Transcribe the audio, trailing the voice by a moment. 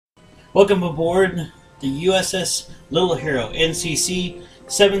Welcome aboard the USS Little Hero, NCC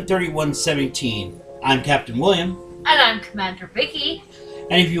 73117. I'm Captain William. And I'm Commander Vicky.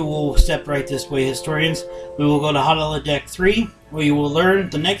 And if you will step right this way, historians, we will go to Holodeck 3, where you will learn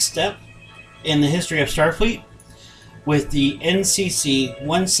the next step in the history of Starfleet with the NCC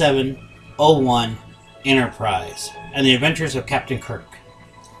 1701 Enterprise and the adventures of Captain Kirk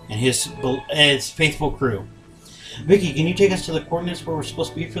and his faithful crew. Vicky, can you take us to the coordinates where we're supposed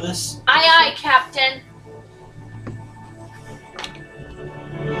to be for this? Aye, aye, Captain.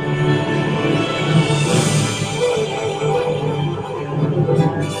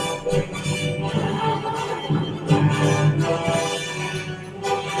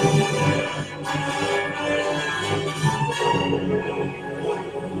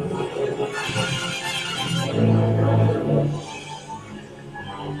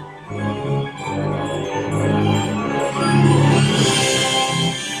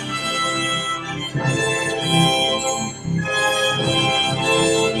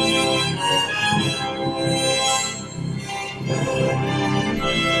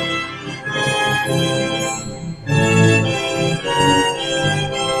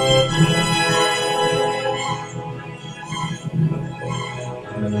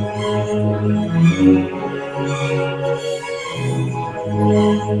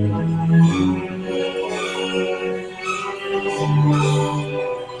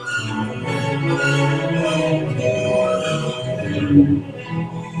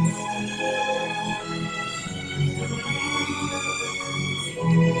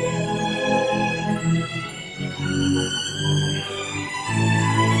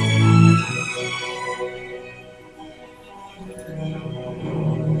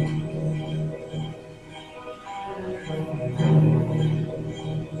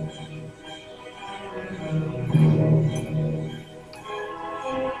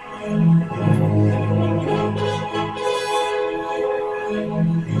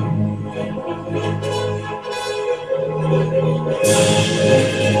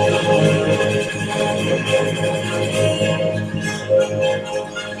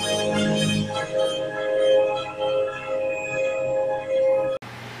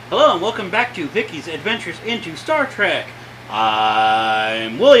 Hello and welcome back to Vicky's Adventures into Star Trek.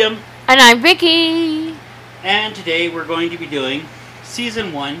 I'm William. And I'm Vicky. And today we're going to be doing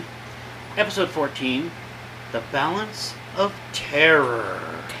Season 1, Episode 14, The Balance of Terror.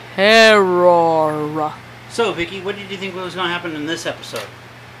 Terror. So, Vicky, what did you think was going to happen in this episode?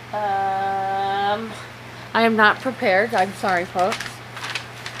 I am not prepared. I'm sorry, folks.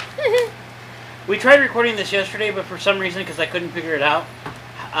 We tried recording this yesterday, but for some reason, because I couldn't figure it out,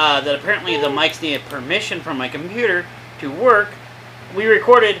 that apparently the mics needed permission from my computer to work. We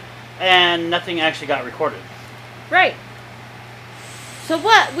recorded, and nothing actually got recorded. Right. So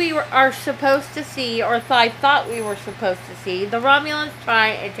what we are supposed to see, or I thought we were supposed to see, the Romulans try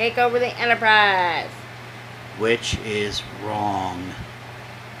and take over the Enterprise. Which is wrong.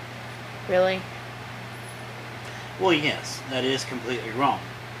 Really? Well, yes, that is completely wrong.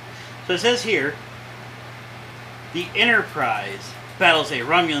 So it says here, the Enterprise battles a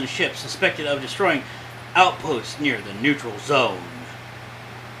Romulan ship suspected of destroying outposts near the neutral zone.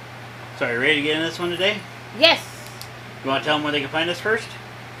 So are you ready to get in this one today? Yes. You want to tell them where they can find us first?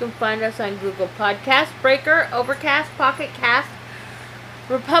 You can find us on Google Podcast, Breaker, Overcast, Pocket Cast,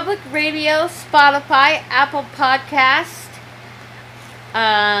 Republic Radio, Spotify, Apple Podcast,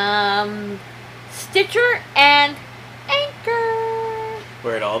 Stitcher, and Anchor.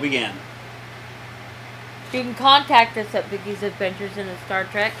 Where it all began. You can contact us at Vicky's Adventures in a Star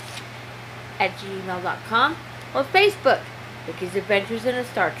Trek at gmail.com or Facebook, Vicky's Adventures in a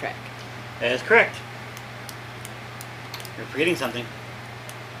Star Trek. That is correct. You're forgetting something.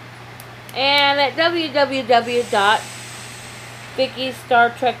 And at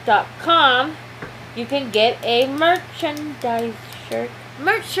www.vickystartrek.com you can get a merchandise shirt.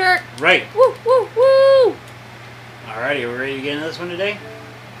 Merch shirt! Right. Woo, woo, woo! Alrighty, are we ready to get into this one today?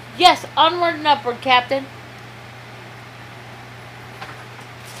 Yes, onward and upward, Captain.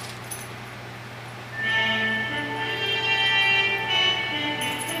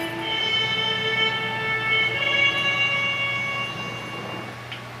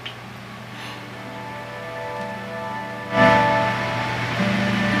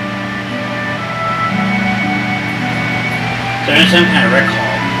 There's some kind of recall.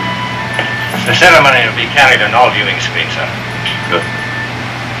 The ceremony will be carried on all viewing screens, sir. Good.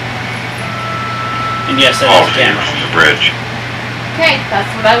 And yes, that All is a camera. from the bridge. Okay, that's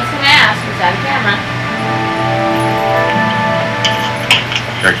what I was going to ask. Was that a camera?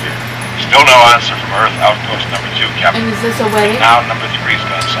 Check here. Still no answer from Earth Outpost number 2, Captain. And is this a wedding? Now number 3's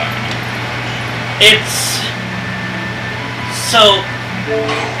gone silent. It's so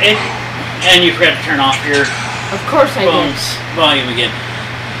it, and you forgot to turn off your Of course I did. phone's volume again.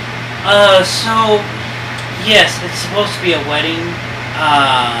 So yes, it's supposed to be a wedding.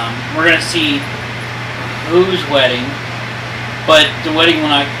 We're gonna see whose wedding, but the wedding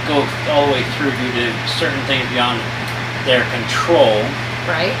will not go all the way through due to certain things beyond their control.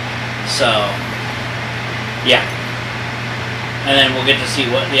 Right? So yeah, and then we'll get to see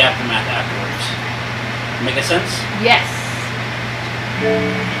what the aftermath afterwards. Make a sense? Yes.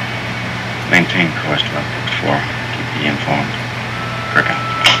 Maintain course to outpost 4. Keep me informed. Kirk out.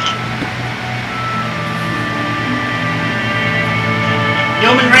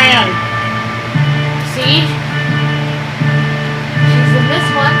 Yeoman Rand! See? She's in this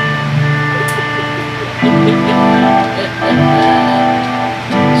one.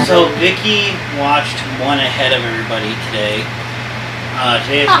 So Vicky watched one ahead of everybody today.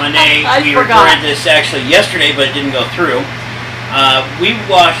 Today is Monday. I We forgot. recorded this actually yesterday, but it didn't go through. We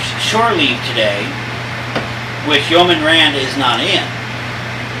watched Shore Leave today, which Yeoman Rand is not in.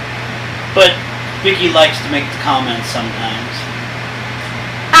 But Vicky likes to make the comments sometimes.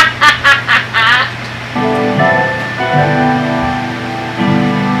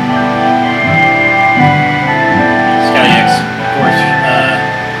 Scotty X, of course,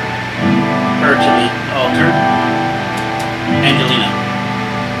 her to the altar. Angelina.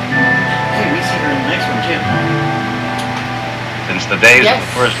 Hey, we see her in the next one too. Since the days Yes. of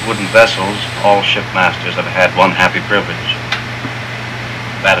the first wooden vessels, all shipmasters have had one happy privilege.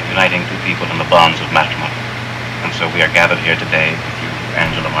 That of uniting two people in the bonds of matrimony. And so we are gathered here today with you,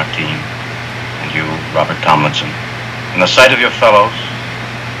 Angela Martine, and you, Robert Tomlinson, in the sight of your fellows,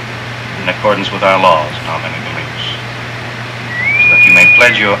 in accordance with our laws and our many beliefs, so that you may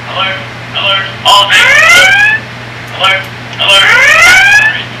pledge your... Alert! Alert! All decks! Alert! Alert!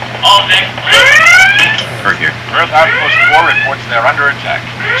 Alert! All decks! Kirk here. Earth Outpost 4 reports they're under attack.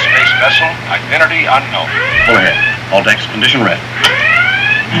 Space vessel, identity unknown. Pull ahead. All decks, condition red.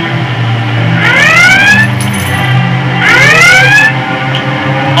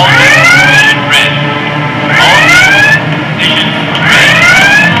 All decks, condition red. All decks, condition red.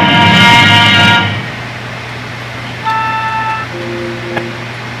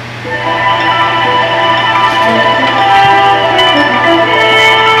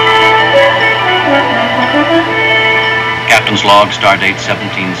 Captain's log, stardate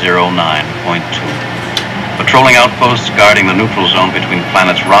 1709.2. Patrolling outposts guarding the neutral zone between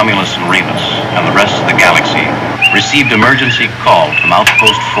planets Romulus and Remus and the rest of the galaxy received emergency call from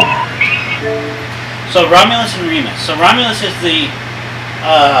Outpost 4. So Romulus and Remus. So Romulus is the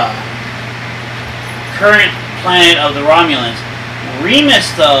current planet of the Romulans.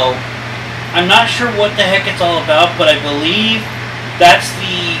 Remus, though, I'm not sure what the heck it's all about, but I believe that's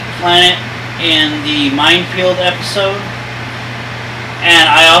the planet in the Minefield episode. And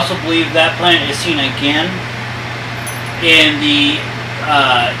I also believe that planet is seen again in the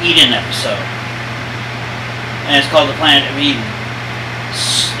Eden episode. And it's called the Planet of Eden.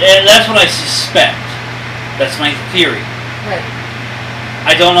 That's what I suspect. That's my theory. Right.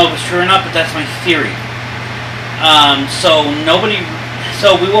 I don't know if it's true or not, but that's my theory. So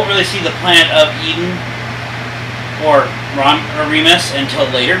we won't really see the planet of Eden or Remus until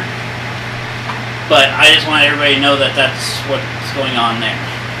later. But I just want everybody to know that that's what's going on there.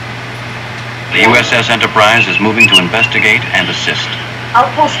 The USS Enterprise is moving to investigate and assist.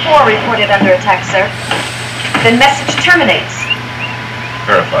 Outpost 4 reported under attack, sir. Then message terminates.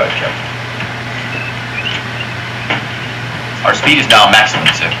 Verified, Captain. Our speed is now maximum,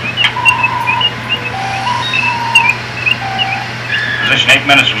 sir. Position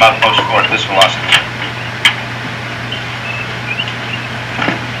 8 minutes from Outpost 4 at this velocity.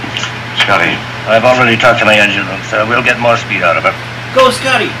 Scotty, I've already talked to my engine room, sir. We'll get more speed out of it. Go,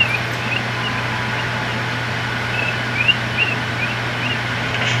 Scotty!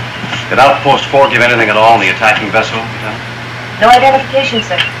 did Outpost 4 give anything at all on the attacking vessel, Lieutenant? No identification,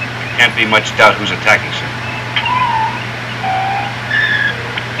 sir. Can't be much doubt who's attacking, sir.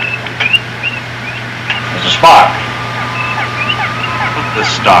 There's a spark. Put the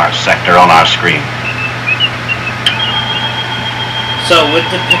star sector on our screen. So with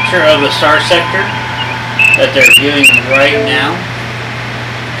the picture of the star sector that they're viewing right now,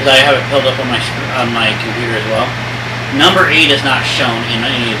 because I have it pulled up on my computer as well, number 8 is not shown in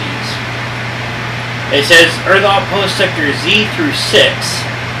any of these. It says Earth Outpost Sector Z through 6,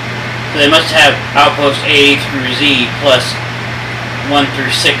 so they must have Outpost A through Z plus 1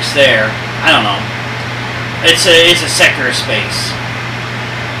 through 6 there. I don't know. It's a sector of space,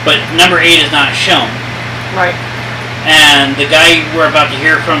 but number 8 is not shown. Right. And the guy we're about to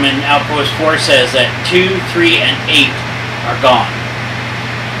hear from in Outpost 4 says that 2, 3, and 8 are gone.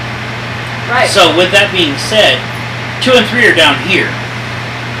 Right. So with that being said, 2 and 3 are down here.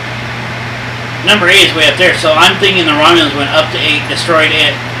 Number 8 is way up there, so I'm thinking the Romulans went up to 8, destroyed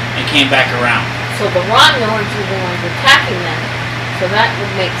it, and came back around. So the Romulans are the ones attacking them. So that would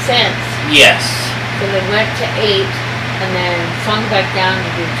make sense. Yes. So they went to 8 and then swung back down to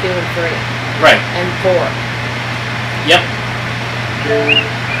do 2 and 3. Right. And 4. Yep.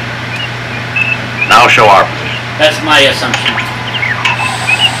 Now show our position. That's my assumption.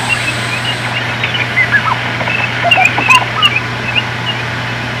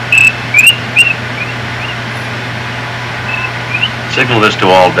 Signal this to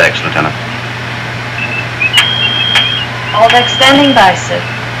all decks, Lieutenant. All deck standing by, sir.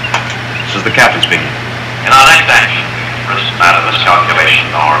 This is the captain speaking. In our next action, risk matter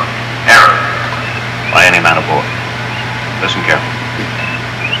miscalculation or error. By any man aboard. Listen carefully.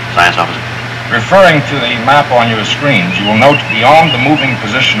 Science officer. Referring to the map on your screens, you will note beyond the moving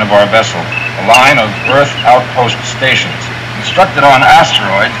position of our vessel a line of Earth outpost stations. Constructed on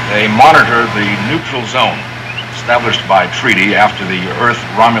asteroids, they monitor the neutral zone, established by treaty after the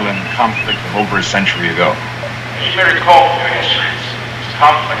Earth-Romulan conflict of over a century ago. As you may recall from your histories, this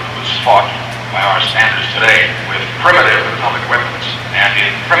conflict was fought by our standards today with primitive atomic weapons and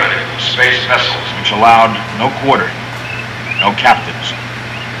in primitive space vessels. Which allowed no quartering, no captives.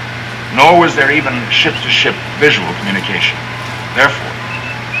 Nor was there even ship-to-ship visual communication. Therefore,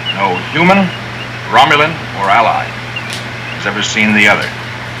 no human, Romulan, or ally has ever seen the other.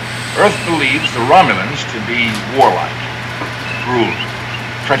 Earth believes the Romulans to be warlike, cruel,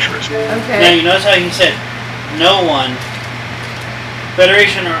 treacherous. Now Okay. you notice how he said no one,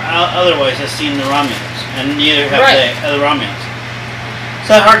 Federation or otherwise, has seen the Romulans, and neither have Right. the Romulans.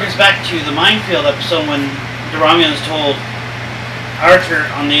 So that harkens back to the minefield episode when the Romulans told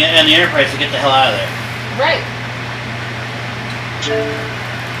Archer on the Enterprise to get the hell out of there. Right.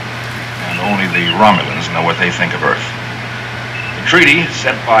 And only the Romulans know what they think of Earth. The treaty,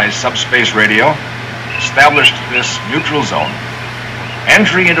 sent by subspace radio, established this neutral zone,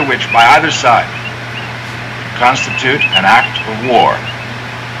 entry into which by either side would constitute an act of war.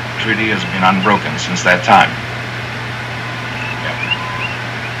 The treaty has been unbroken since that time.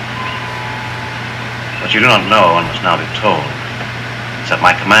 What you do not know and must now be told is that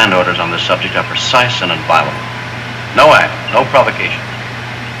my command orders on this subject are precise and inviolable. No act, no provocation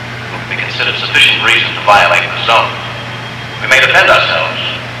Will be considered sufficient reason to violate the zone. We may defend ourselves,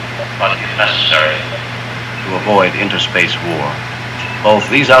 but if necessary, to avoid interspace war. Both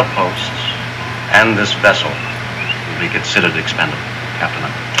these outposts and this vessel will be considered expendable, Captain.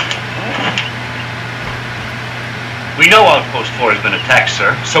 We know Outpost 4 has been attacked,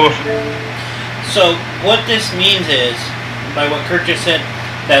 sir. So if... So what this means is, by what Kurt just said,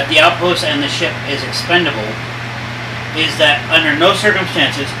 that the outpost and the ship is expendable, is that under no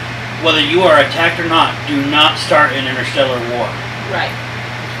circumstances, whether you are attacked or not, do not start an interstellar war. Right.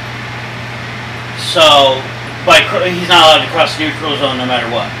 So, he's not allowed to cross the neutral zone no matter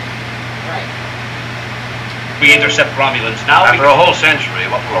what. Right. we intercept Romulans now... After a whole century,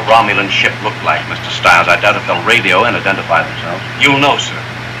 what will a Romulan ship look like, Mr. Stiles? I doubt if they'll radio and identify themselves. You'll know, sir.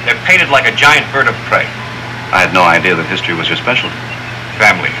 They're painted like a giant bird of prey. I had no idea that history was your specialty.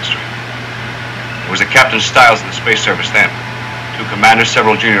 Family history. There was a Captain Stiles in the Space Service then. 2 commanders,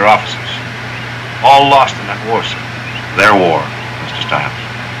 several junior officers. All lost in that war, sir. Their war, Mr. Stiles.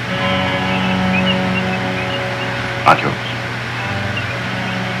 Not yours.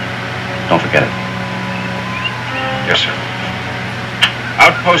 Don't forget it. Yes, sir.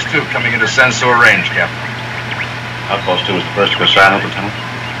 Outpost 2 coming into sensor range, Captain. Outpost 2 was the first to go silent, Lieutenant.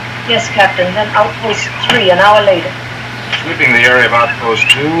 Yes, Captain. Then Outpost 3 an hour later. Sweeping the area of Outpost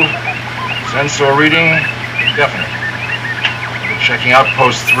 2. Sensor reading definite. Checking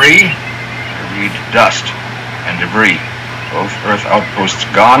Outpost 3. I read dust and debris. Both Earth outposts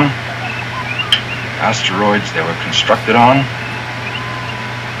gone. Asteroids they were constructed on.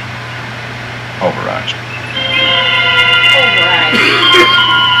 Pulverized. Pulverized.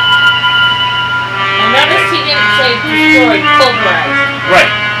 And notice he didn't say destroyed, pulverized.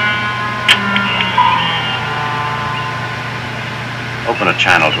 Right. Open a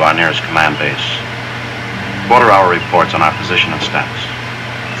channel to our nearest command base. Quarter-hour reports on our position and status.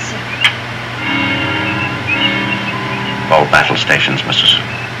 All battle stations, Mr. Sue.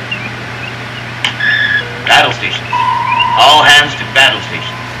 Battle stations. All hands to battle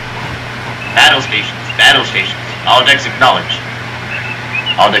stations. Battle stations. Battle stations. All decks acknowledged.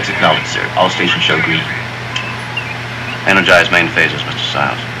 All decks acknowledged, sir. All stations show green. Energize main phases, Mr.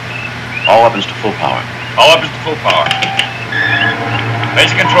 Stiles. All weapons to full power. All weapons to full power.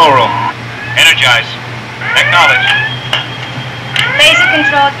 Basic control room. Energize. Acknowledge. Basic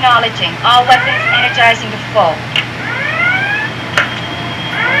control acknowledging. All weapons energizing to full.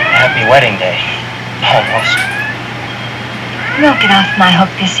 Happy wedding day. Almost. You won't get off my hook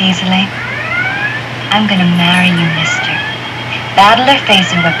this easily. I'm gonna marry you, mister. Battle or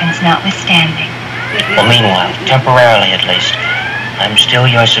phaser weapons notwithstanding. Well, meanwhile, temporarily at least, I'm still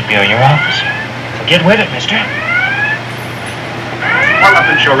your superior officer. So get with it, mister. All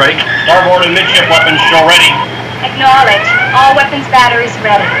weapons show ready. Starboard and midship weapons show ready. Acknowledge. All weapons batteries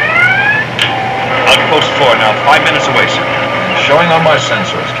ready. Outpost 4 now, 5 minutes away, sir. Showing on my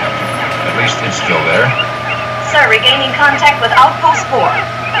sensors, Captain. At least it's still there. Sir, regaining contact with Outpost 4.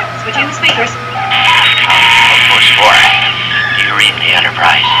 Switching the speakers. Outpost 4. Do you read the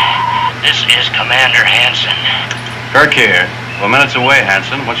Enterprise? This is Commander Hansen. Kirk here. We're minutes away,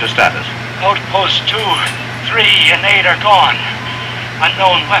 Hansen. What's your status? Outpost 2, 3, and 8 are gone.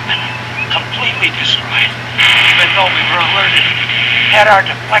 Unknown weapon. Completely destroyed. Even though we were alerted. Had our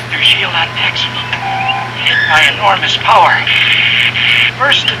deflector shield on maximum. Hit by enormous power.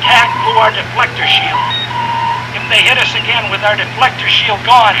 First attack blew our deflector shield. If they hit us again with our deflector shield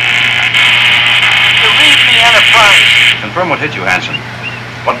gone, you read me, Enterprise. Confirm what hit you, Hansen.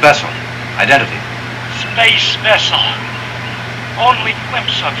 What vessel? Identity. Space vessel. Only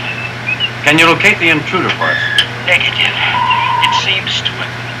glimpse of it. Can you locate the intruder for us? Negative. It seems to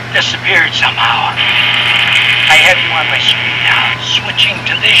have disappeared somehow. I have you on my screen now. Switching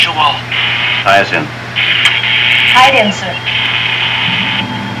to visual. Tie us in. Hide in, sir.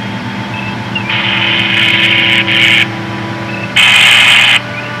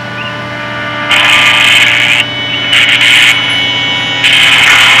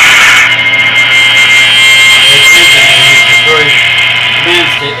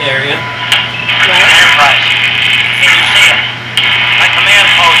 Area. Enterprise. Can you see him? My command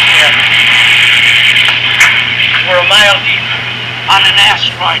post here. We're a mile deep on an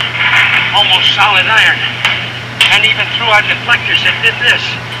asteroid. Almost solid iron. And even through our deflectors it did this.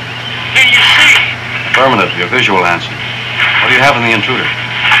 Can you see? Affirmative. You're visual, Hansen. What do you have in the intruder?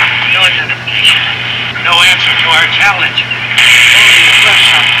 No identification. No answer to our challenge. Only a glimpse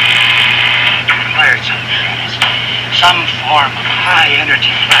of fired something. Some form of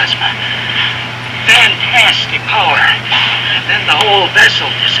high-energy plasma. Fantastic power. And then the whole vessel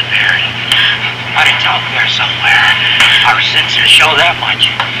disappeared. But it's out there somewhere. Our sensors show that much.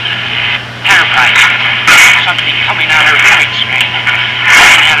 Enterprise. Something coming on our viewing screen.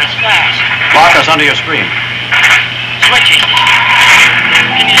 Coming at us fast. Lock us under your screen. Switching.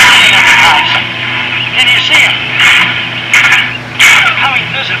 Can you see Enterprise? Can you see him? Becoming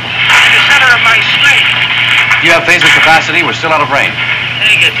visible. In the center of my screen. Do you have phaser capacity? We're still out of range.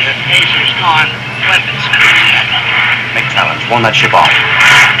 Negative. Phaser's gone. Weapons dead. Make challenge. Warn that ship off.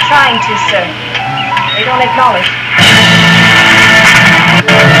 Trying to, sir. They don't acknowledge.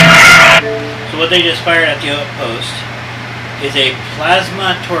 So what they just fired at the outpost is a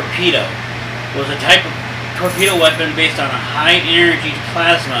plasma torpedo. It was a type of torpedo weapon based on a high-energy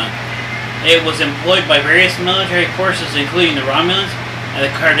plasma. It was employed by various military forces, including the Romulans and the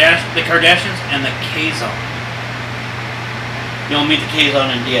Kardashians and the Kazon. You'll meet the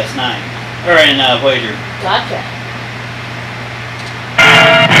Kazon in DS9 or in Voyager. Gotcha.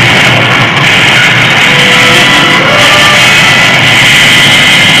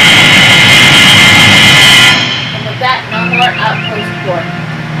 And with that, no more Outpost 4.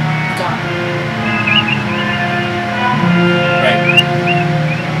 Gone. Right.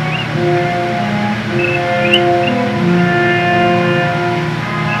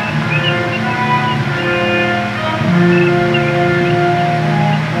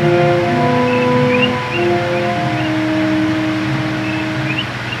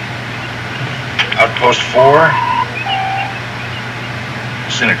 Outpost 4.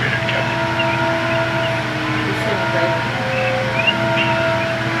 Disintegrated, Captain.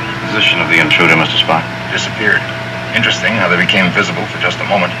 Position of the intruder, Mr. Spock. Disappeared. Interesting how they became visible for just a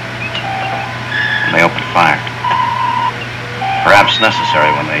moment. When they opened fire. Perhaps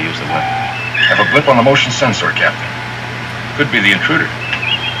necessary when they use the weapon. Have a blip on the motion sensor, Captain. Could be the intruder.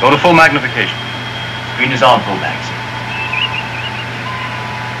 Go to full magnification. Screen is on, full mag, sir.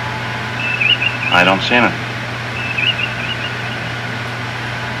 I don't see anything.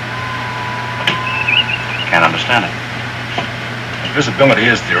 Can't understand it. Invisibility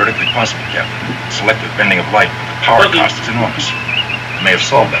is theoretically possible, Captain. Selective bending of light, but the power cost is enormous. It may have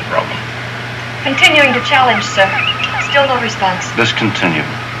solved that problem. Continuing to challenge, sir. Still no response. Discontinue.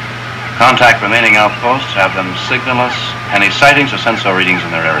 Contact remaining outposts. Have them signal us any sightings or sensor readings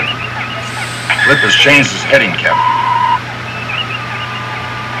in their area. Flip has changed his heading, Captain.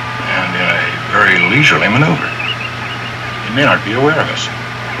 And in a very leisurely maneuver. He may not be aware of us.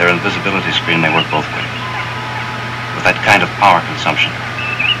 Their invisibility screen may work both ways. With that kind of power consumption,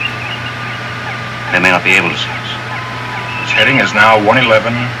 they may not be able to see us. His heading is now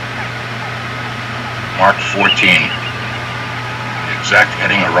 111, Mark 14. The exact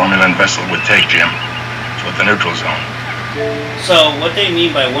heading a Romulan vessel would take, Jim. Toward the neutral zone. So what they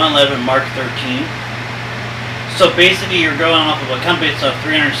mean by 111 Mark 13, so basically you're going off of a compass of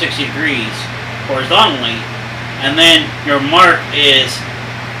 360 degrees horizontally, and then your mark is,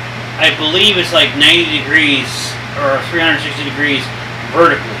 I believe it's like 90 degrees or 360 degrees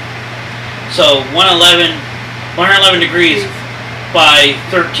vertically. So 111 degrees by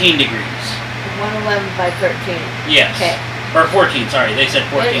 13 degrees. 111 by 13. Yes. Okay. Or 14, sorry, they said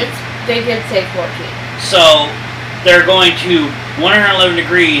 14. They did say 14. So they're going to 111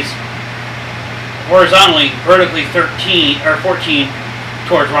 degrees horizontally, vertically 13 or 14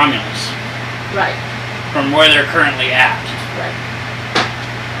 towards Romulus. Right. From where they're currently at. Right.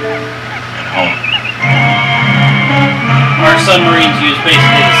 At home. Our submarines use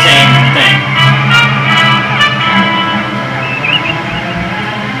basically the same thing.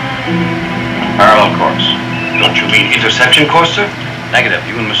 Parallel course. Don't you mean interception course, sir? Negative.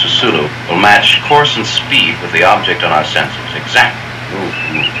 You and Mr. Sulu will match course and speed with the object on our sensors. Exactly. Move,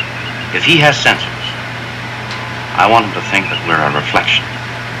 move. If he has sensors, I want him to think that we're a reflection.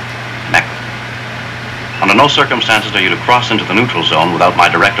 An echo. Under no circumstances are you to cross into the neutral zone without my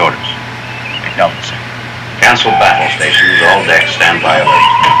direct orders. Acknowledge, sir. Cancel battle stations. All decks stand by alert.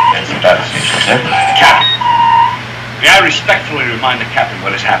 Cancel battle stations, sir. Captain, may I respectfully remind the captain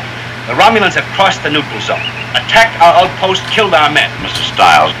what has happened? The Romulans have crossed the neutral zone, attacked our outpost, killed our men. Mr.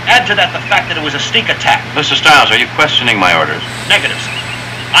 Stiles. Add to that the fact that it was a sneak attack. Mr. Stiles, are you questioning my orders? Negative, sir.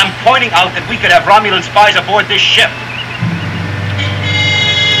 I'm pointing out that we could have Romulan spies aboard this ship.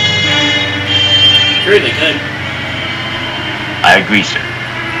 Sure, they could. I agree, sir.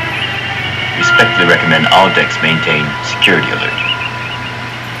 Respectfully recommend all decks maintain security alert.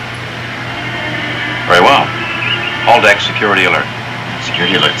 Very well. All decks security alert.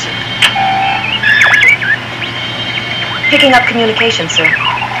 Security alert, sir. Picking up communication, sir.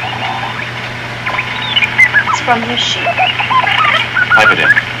 It's from his ship. Pipe it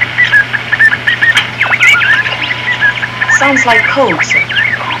in. Sounds like code, sir.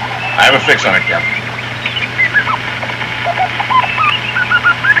 I have a fix on it, Captain.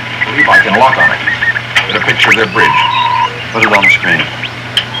 I believe I can lock on it. Get a picture of their bridge. Put it on the screen.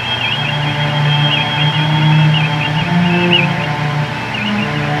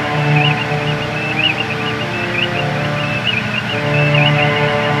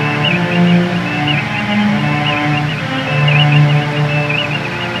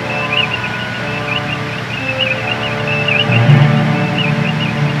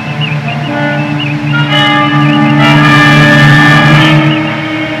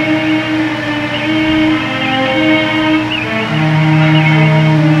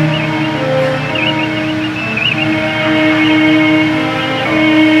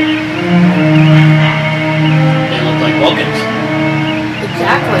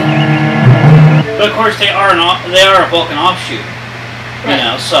 They are a Vulcan offshoot, Right. you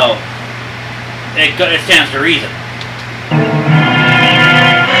know, so it stands to reason.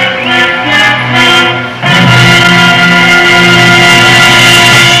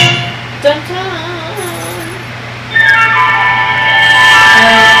 Dun dun.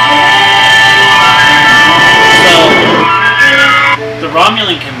 So the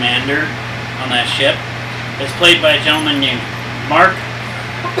Romulan commander on that ship is played by a gentleman named Mark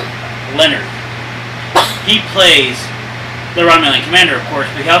Leonard. He plays the Romulan commander, of course,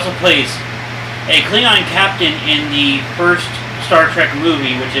 but he also plays a Klingon captain in the first Star Trek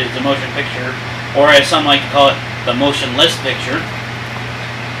movie, which is the motion picture, or as some like to call it, the motionless picture.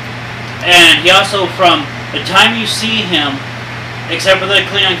 And he also, from the time you see him, except for the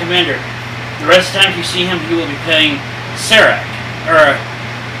Klingon commander, the rest of the time you see him, he will be playing Serac, or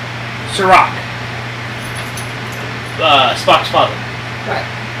Serac, Spock's father. Right.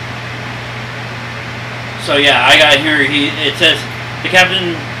 So yeah, I got here. It says the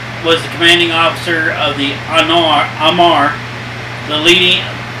captain was the commanding officer of the Amar, the lead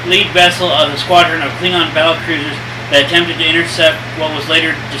vessel of the squadron of Klingon battle cruisers that attempted to intercept what was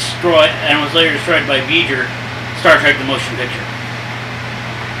later destroyed by V'ger, Star Trek: The Motion Picture.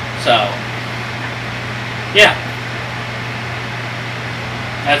 So yeah,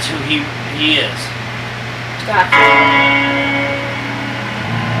 that's who he is. Gotcha.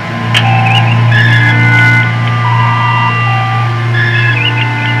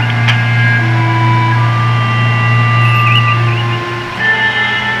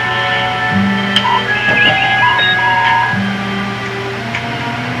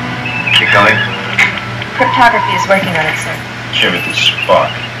 Cryptography is working on it, sir. Timothy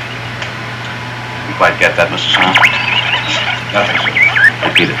Spark. You quite get that, Mr. Snow? Nothing, sir.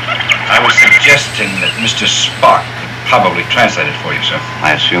 Repeat it. I was suggesting that Mr. Spark could probably translate it for you, sir.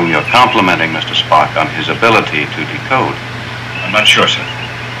 I assume you're complimenting Mr. Spark on his ability to decode. I'm not sure, sir.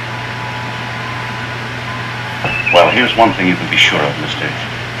 Well, here's one thing you can be sure of, mister.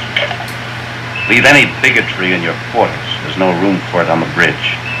 Leave any bigotry in your quarters. There's no room for it on the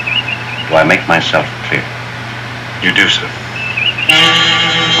bridge. Do I make myself clear? You do, sir.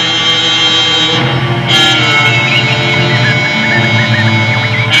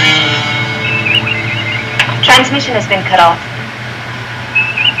 Transmission has been cut off.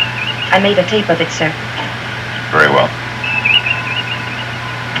 I made a tape of it, sir. Very well.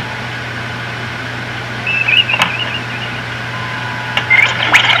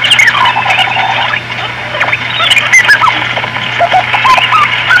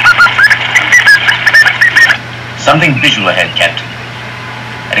 Something visual ahead, Captain.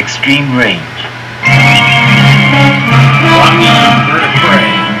 At extreme range.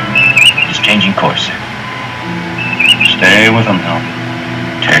 It's changing course, sir. Stay with him now.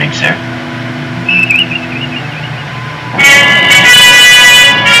 Turning, sir.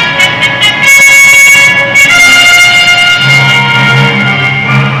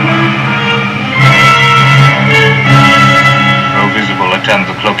 No visible. Attend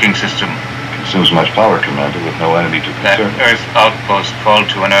the cloaking system. Consumes much power, Commander, with no enemy to That concern. Earth outpost called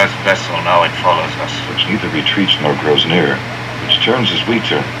to an Earth vessel. Now it follows us. Which neither retreats nor grows near. Which turns as we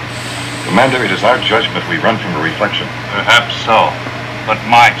turn. Commander, it is our judgment we run from a reflection. Perhaps so, but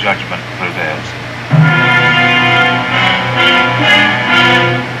my judgment prevails.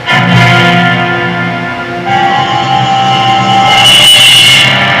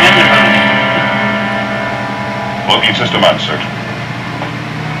 Cloaking system on, sir.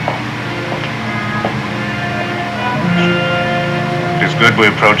 It is good we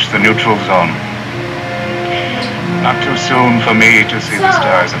approach the neutral zone. Not too soon for me to see the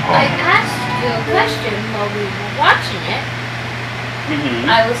stars of I home. asked you a question while we were watching it. Mm-hmm.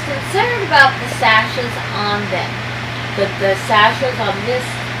 I was concerned about the sashes on them. But the sashes on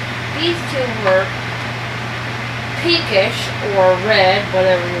these two were pinkish or red,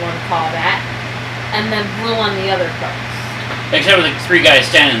 whatever you want to call that, and then blue on the other parts. Except for the three guys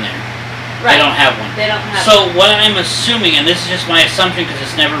standing there. Right. They don't have one. They don't have So what I'm assuming, and this is just my assumption because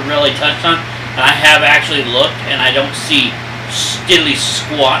it's never really touched on, and I have actually looked and I don't see diddly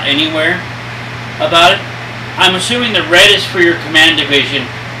squat anywhere about it. I'm assuming the red is for your command division,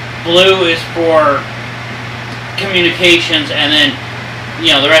 blue is for communications, and then, you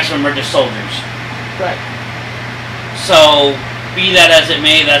know, the rest of them are just soldiers. Right. So, be that as it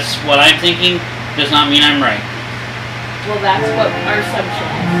may, that's what I'm thinking. Does not mean I'm right. Well, that's what our assumption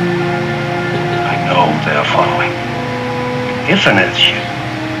is. I know they are following. If an Earth ship,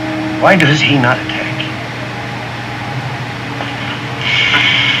 why does he not attack?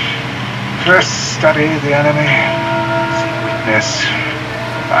 First, study the enemy. See weakness.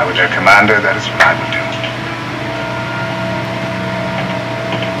 If I were their commander, that is what I would do.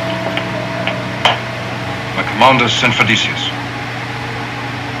 My commander sent for Decius.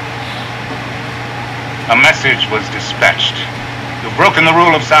 A message was dispatched. You've broken the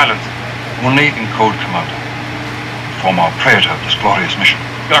rule of silence. Only in code, Commander. Form our praetor of this glorious mission.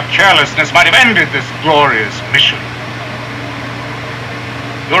 Your carelessness might have ended this glorious mission.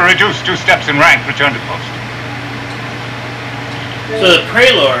 You're reduced 2 steps in rank. Return to post. So the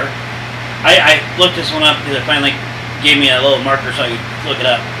Prelor, I looked this one up because it finally gave me a little marker so I could look it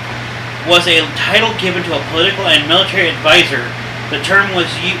up, was a title given to a political and military advisor. The term was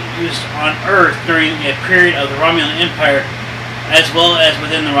used on Earth during a period of the Romulan Empire as well as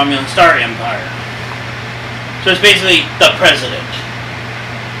within the Romulan Star Empire. So it's basically the president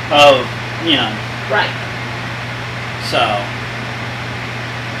of, you know. Right. So,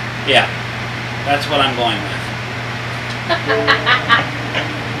 yeah, that's what I'm going with.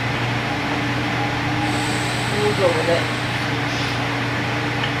 We'll go with it.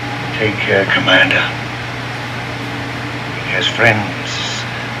 Take care, Commander. He has friends,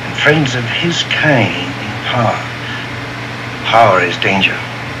 and friends of his kind in power. Power is danger.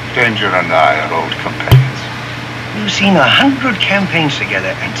 Danger and I are old companions. We've seen 100 campaigns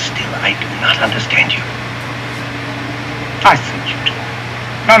together, and still I do not understand you. I think you do.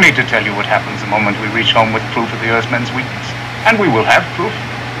 No need to tell you what happens the moment we reach home with proof of the Earthmen's weakness. And we will have proof.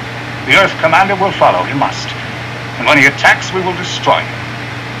 The Earth Commander will follow. He must. And when he attacks, we will destroy him.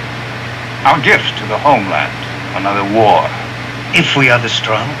 Our gift to the homeland. Another war. If we are the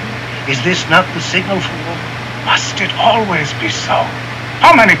strong, is this not the signal for war? Must it always be so?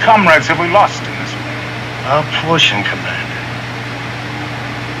 How many comrades have we lost in this way? Our portion, Commander,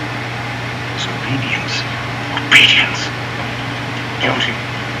 is obedience. Obedience. Guilty.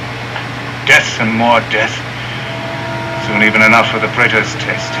 Death and more death. Soon even enough for the praetor's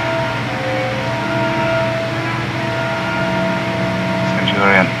test.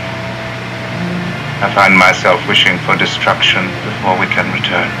 Centurion, I find myself wishing for destruction before we can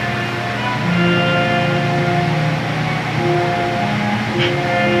return.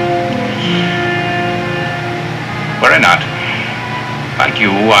 Worry not. Like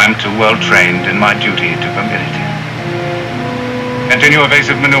you, I'm too well trained in my duty to permit it. Continue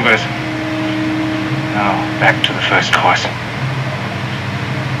evasive maneuvers. Now, back to the first course.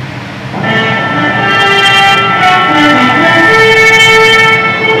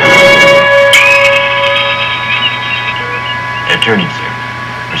 They're turning, sir.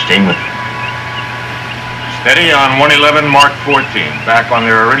 We're staying with you. Steady on 111 Mark 14. Back on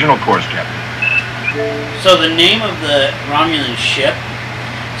their original course, Captain. So the name of the Romulan ship.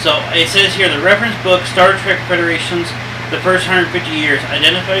 So it says here, the reference book Star Trek Federation's The First 150 Years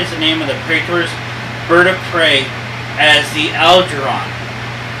identifies the name of the Praetor's bird of prey as the Algernon.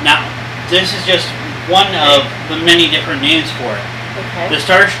 Now, this is just one of the many different names for it. Okay. The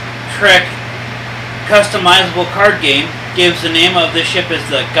Star Trek customizable card game gives the name of the ship as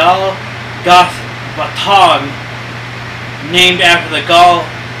the Gothvatong, named after the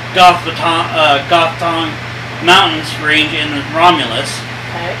Gothvatong Mountains range in Romulus.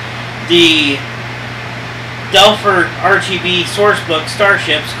 Okay. The Delfer RGB sourcebook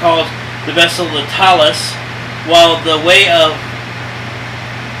Starships calls the vessel the Talus, while the Way of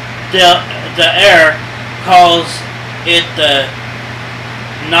the Air calls it the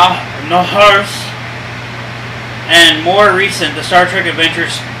Nahars, and more recent, the Star Trek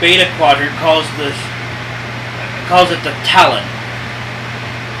Adventures Beta Quadrant calls it the Talon.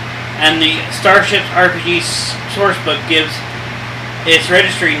 And the Starships RPG sourcebook gives its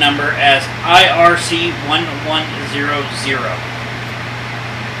registry number as IRC1100.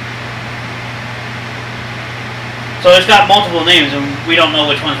 So it's got multiple names, and we don't know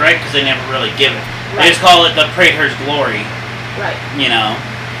which one's right because they never really give it. Right. They just call it the Praetor's Glory. Right. You know,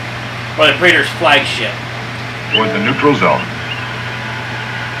 or the Praetor's flagship. Toward the neutral zone.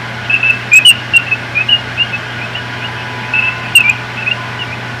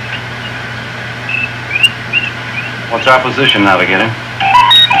 What's our position, Navigator?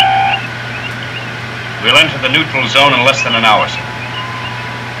 We'll enter the neutral zone in less than an hour, sir.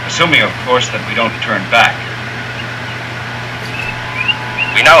 Assuming, of course, that we don't turn back.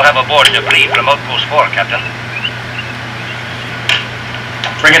 We now have aboard debris from Outpost 4, Captain.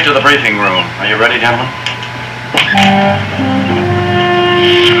 Bring it to the briefing room. Are you ready, gentlemen?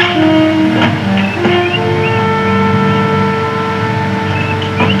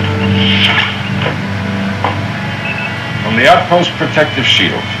 From the Outpost Protective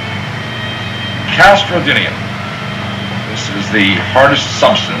Shield. Castrodinium. This is the hardest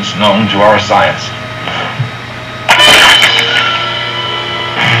substance known to our science.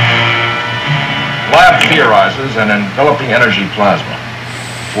 Lab theorizes an enveloping energy plasma,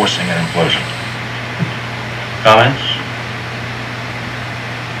 forcing an implosion. Comments?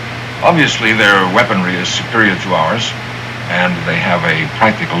 Obviously, their weaponry is superior to ours, and they have a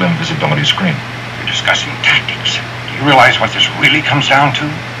practical invisibility screen. You're discussing tactics. Do you realize what this really comes down to?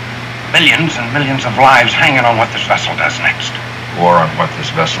 Millions and millions of lives hanging on what this vessel does next. Or on what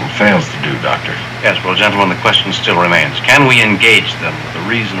this vessel fails to do, Doctor. Yes, well, gentlemen, the question still remains. Can we engage them with a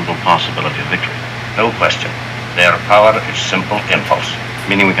reasonable possibility of victory? No question. Their power is simple impulse.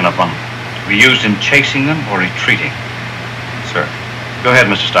 Meaning we can outrun them? We used in chasing them or retreating. Sir. Go ahead,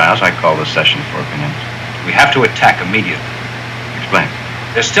 Mr. Stiles. I call this session for opinions. We have to attack immediately. Explain.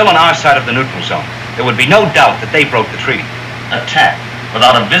 They're still on our side of the neutral zone. There would be no doubt that they broke the treaty. Attack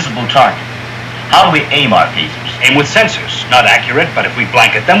without a visible target. How do we aim our phasers? Aim with sensors. Not accurate, but if we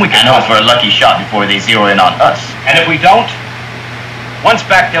blanket them, we can... And hope for a lucky shot before they zero in on us. And if we don't, once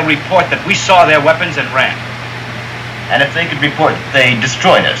back they'll report that we saw their weapons and ran. And if they could report that they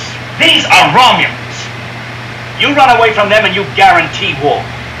destroyed us? These are Romulans. You run away from them and you guarantee war.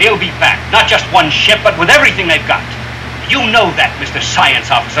 They'll be back, not just one ship, but with everything they've got. You know that, Mr. Science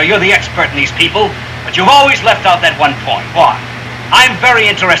Officer. You're the expert in these people, but you've always left out that one point. Why? I'm very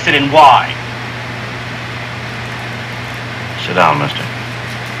interested in why. Sit down, mister.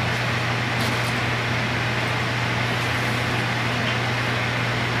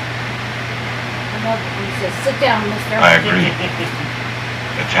 I love it when he says, sit down, mister. I agree.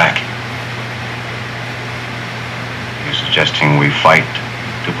 Attack. You suggesting we fight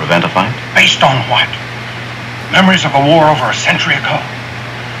to prevent a fight? Based on what? Memories of a war over a century ago?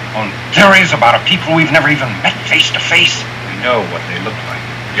 On theories about a people we've never even met face to face? We know what they look like.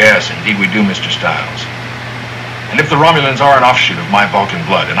 Yes, indeed we do, Mr. Stiles. And if the Romulans are an offshoot of my Vulcan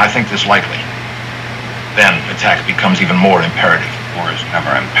blood, and I think this likely, then attack becomes even more imperative. War is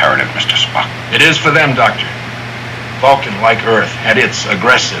never imperative, Mr. Spock. It is for them, Doctor. Vulcan, like Earth, had its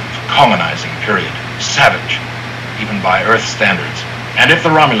aggressive, colonizing period. Savage, even by Earth standards. And if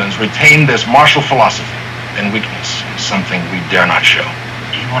the Romulans retain this martial philosophy, then weakness is something we dare not show.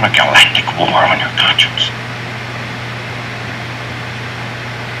 Do you want a galactic war on your conscience?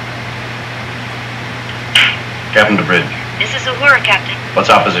 Captain DeBridge. This is Uhura, Captain. What's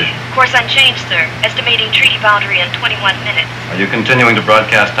our position? Course unchanged, sir. Estimating treaty boundary in 21 minutes. Are you continuing to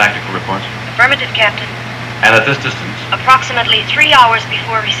broadcast tactical reports? Affirmative, Captain. And at this distance? Approximately 3 hours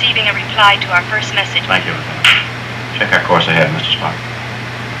before receiving a reply to our first message. Thank you, Lieutenant. Check our course ahead, Mr. Spock.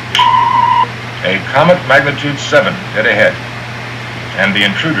 A comet magnitude 7, dead ahead. And the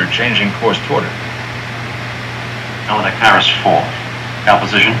intruder changing course toward it. Comet Icarus 4. Our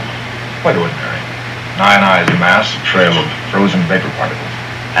position? Quite ordinary. 9 eyes mass, a trail of frozen vapor particles.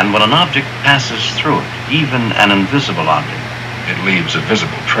 And when an object passes through it, even an invisible object, It leaves a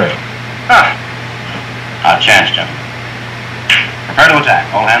visible trail. our chance, gentlemen. Prepare to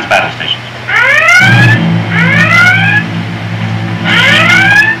attack. All hands battle stations.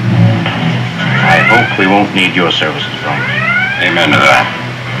 I hope we won't need your services, Roman. Amen to that.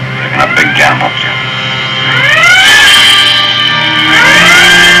 Taking a big gamble.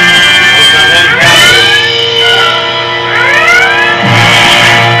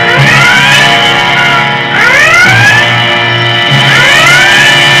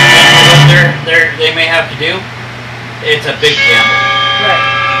 They may have to do. It's a big gamble. Right.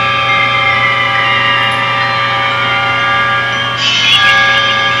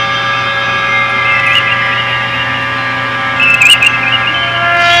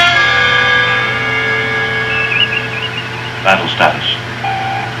 Battle status.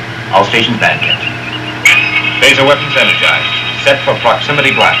 All stations banned, Captain. Phaser weapons energized. Set for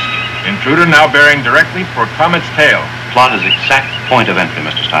proximity blast. Intruder now bearing directly for Comet's tail. Plot his exact point of entry,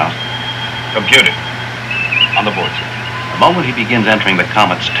 Mr. Stiles. Compute it. On the board, sir. The moment he begins entering the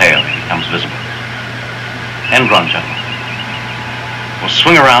comet's tail, he becomes visible. End run, gentlemen. We'll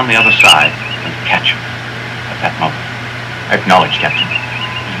swing around the other side and catch him at that moment. Acknowledged, Captain.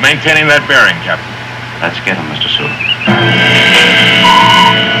 He's maintaining that bearing, Captain. Let's get him, Mr. Sewell.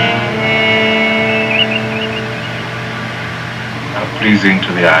 How pleasing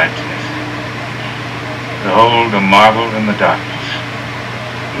to the eye, Tess. Behold a marvel in the darkness.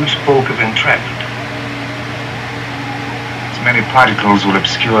 You spoke of entrapment. As many particles will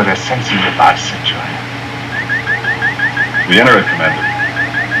obscure their sensing device, Centurion. We enter it, Commander.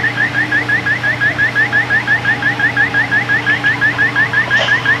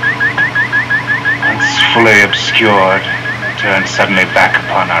 Once fully obscured, turn suddenly back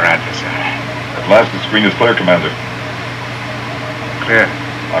upon our adversary. At last the screen is clear, Commander. Clear.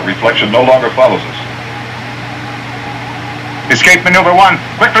 Our reflection no longer follows us. Escape maneuver 1,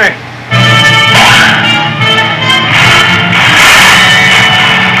 quickly!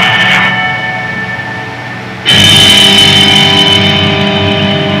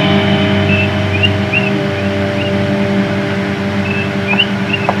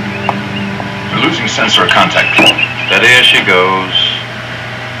 We're losing sensor contact. Steady as she goes.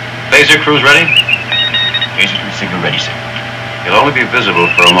 Phaser crews ready? Phaser crew signal ready, sir. He'll only be visible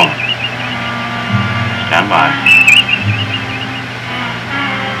for a moment. Stand by.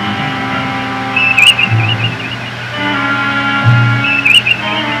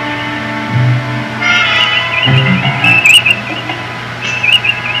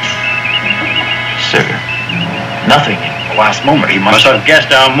 Sir, nothing. The last moment, he Must have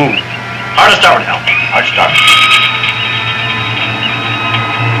guessed our move. Hard to start now. Hard start.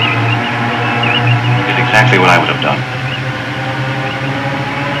 Did exactly what I would have done.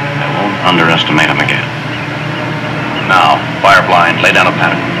 I won't underestimate him again. Now, fire blind, lay down a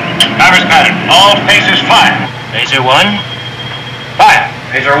pattern. Driver's pattern. All phasers fire. Phaser 1. Fire.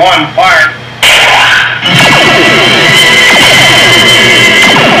 Phaser 1, fire.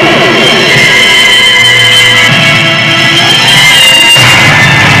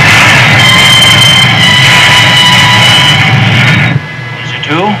 Phaser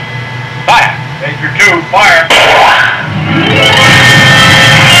 2. Fire. Phaser 2, fire.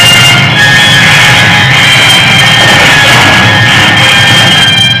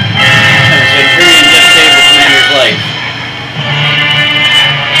 Centurion just saved the commander's life.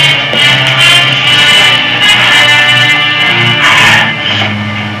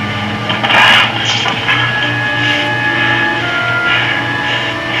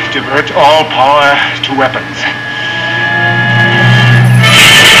 Divert all power to weapons.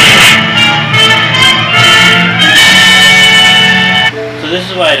 So this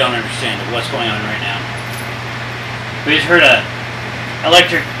is what I don't understand of what's going on right now. We just heard a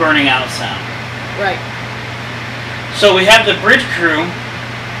electric burning out sound. Right. So we have the bridge crew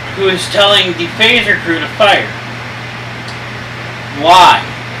who is telling the phaser crew to fire. Why?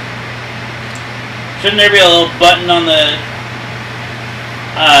 Shouldn't there be a little button on the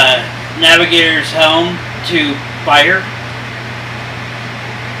navigator's helm to fire?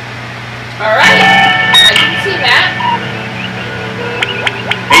 Alright. I can see that.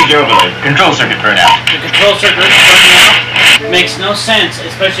 Page overload. Control circuit burnout. The control circuit burning out makes no sense,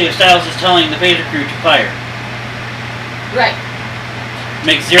 especially if Styles is telling the phaser crew to fire. Right.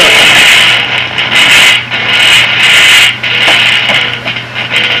 Makes zero sense.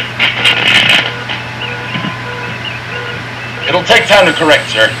 It'll take time to correct,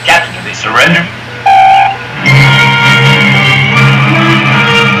 sir. Captain, do they surrender?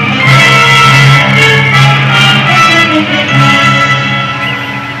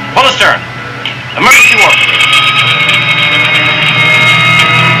 Full astern. Emergency warp.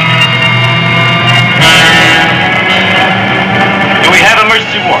 Do we have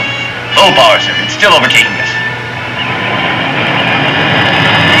emergency warp? Full power, sir. It's still overtaking us.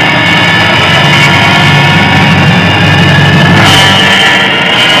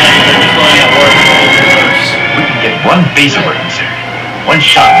 We can get one phaser working, sir. One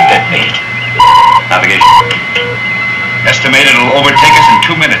shot will detonate it. Navigation. Estimated it'll overtake us in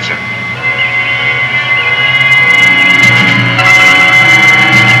 2 minutes, sir.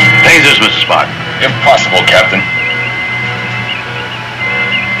 Phasers, Mr. Spock. Impossible, Captain.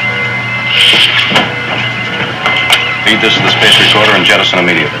 Feed this to the space recorder and jettison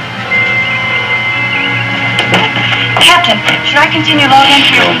immediately. Captain, should I continue log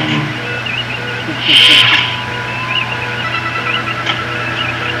entry?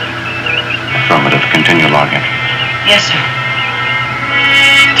 Affirmative. Continue log entry. Yes, sir.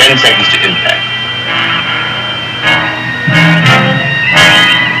 10 seconds to impact.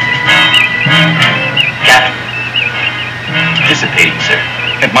 Captain. Dissipating, sir.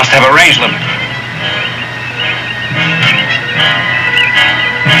 It must have a range limit.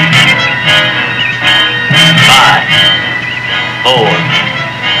 Five, 4,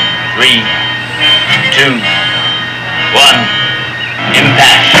 3, 2, 1.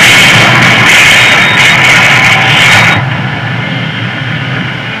 Impact.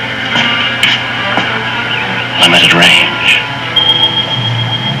 Limited range.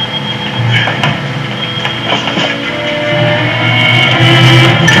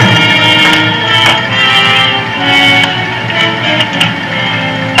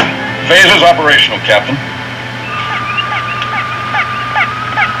 Phaser's operational, Captain.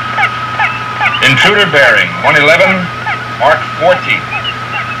 Intruder bearing 111, Mark 14.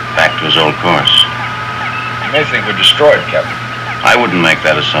 Back to his old course. You may think we're destroyed, Captain. I wouldn't make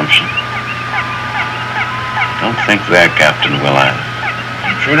that assumption. Don't think that, Captain, will I?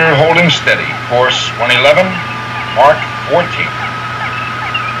 Intruder holding steady. Course 111, Mark 14.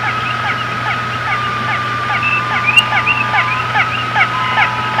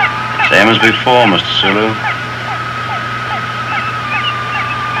 Same as before, Mr. Sulu.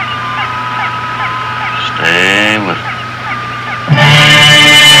 Stay with me.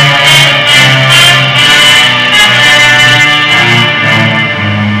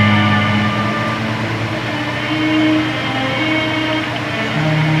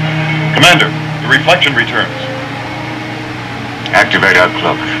 Commander, the reflection returns. Activate our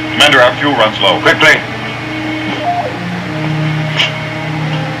cloak. Commander, our fuel runs low. Quickly.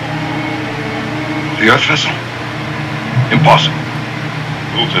 The Earth vessel? Impossible.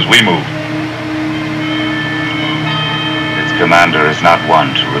 Rule says we move. Its commander is not one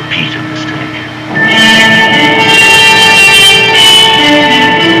to repeat a mistake.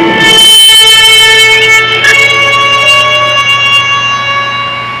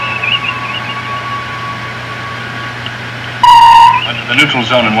 Under the neutral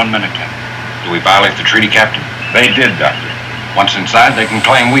zone in 1 minute, Captain. Do we violate the treaty, Captain? They did, Doctor. Once inside, they can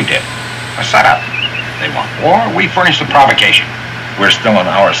claim we did. A setup. They want war, we furnish the provocation. We're still on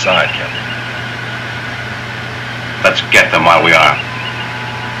our side, Captain. Let's get them while we are.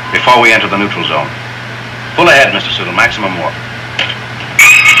 Before we enter the neutral zone. Pull ahead, Mr. Sulu. Maximum warp.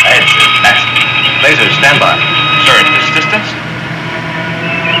 Ahead, sir. Maximum. Lasers, stand by. Sir, at this distance?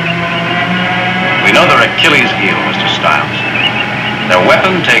 We know their Achilles heel, Mr. Styles. Their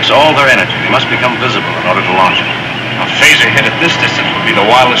weapon takes all their energy. They must become visible in order to launch it. A phaser hit at this distance would be the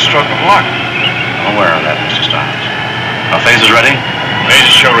wildest stroke of luck. I'm aware of that, Mr. Styles. Our phasers ready?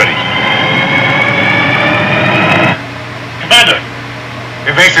 Laser show ready. Commander!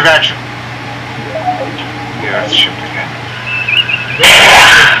 Evasive action. The Earth shipped again.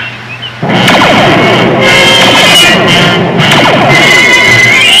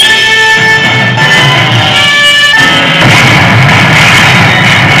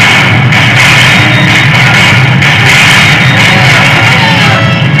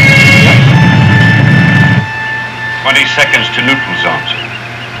 20 seconds to neutral zone, sir.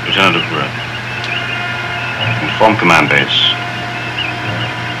 Lieutenant of Guerrero. Inform command base.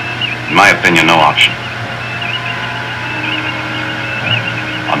 In my opinion, no option.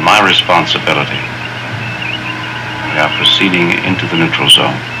 On my responsibility, we are proceeding into the neutral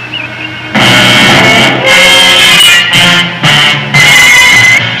zone.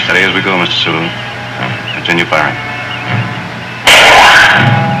 Steady as we go, Mr. Sulu. Continue firing.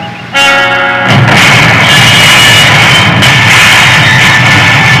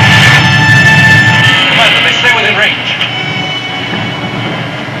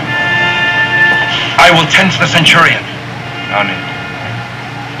 I will tend to the Centurion. No need.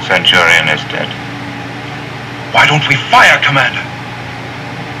 Centurion is dead. Why don't we fire, Commander?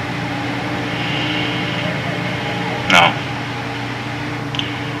 No.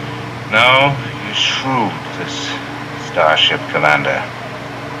 No, you're shrewd, this starship commander.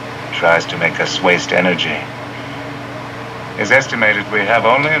 Tries to make us waste energy. It's estimated we have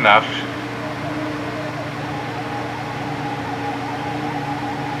only enough.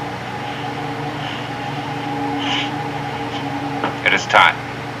 It is time.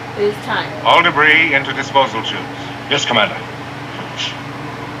 It is time. All debris into disposal tubes. Yes, Commander.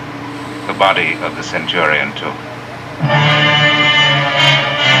 The body of the Centurion, too.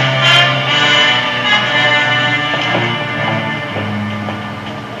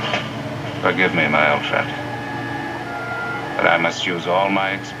 Forgive me, my old friend. But I must use all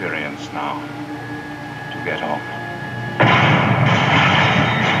my experience now to get home.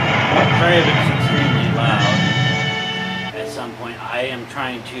 Sorry if it's extremely loud. At some point, I am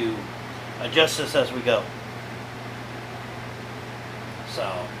trying to adjust this as we go.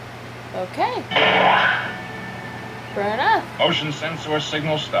 So. Okay. Fair enough. Motion sensor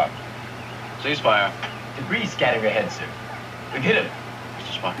signal stopped. Ceasefire. Debris scattering ahead, sir. We've hit him.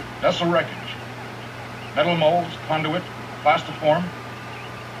 Mr. Spock. Vessel wreckage. Metal molds, conduit, plastiform,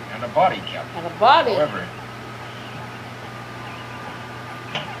 and a body cap. And a body.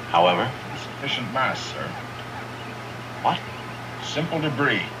 However? Sufficient mass, sir. What? Simple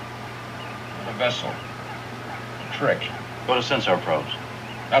debris. The vessel. A trick. Go to sensor probes.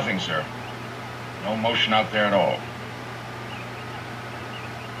 Nothing, sir. No motion out there at all.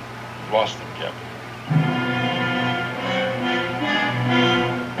 We've lost them, Captain.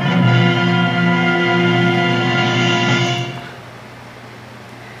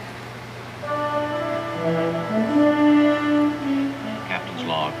 Captain's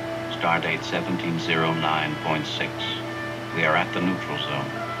log. Stardate 1709.6. We are at the neutral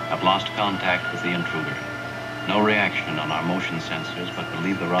zone. I've lost contact with the intruder. No reaction on our motion sensors, but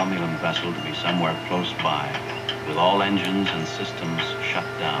believe the Romulan vessel to be somewhere close by, with all engines and systems shut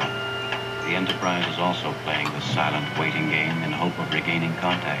down. The Enterprise is also playing the silent waiting game in hope of regaining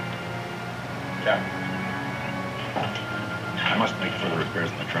contact. Captain. I must make further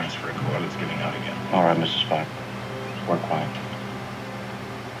repairs in the transfer coil. It's giving out again. All right, Mr. Spock. Work quiet.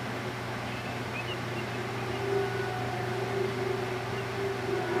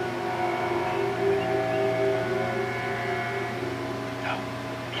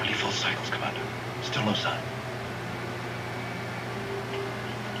 Cycles, Commander. Still no sign.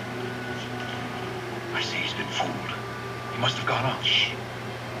 I see he's been fooled. He must have gone out. Shh.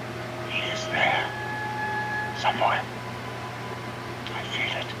 He is there. Somewhere. I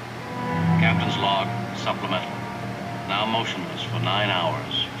feel it. Captain's log, supplemental. Now motionless for 9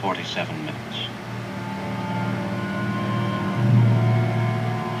 hours, 47 minutes.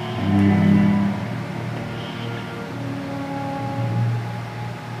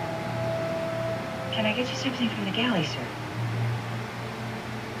 Can I get you something from the galley, sir?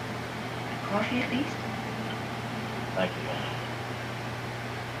 Coffee, at least? Thank you.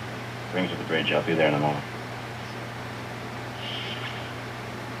 Bring me to the bridge. I'll be there in a moment.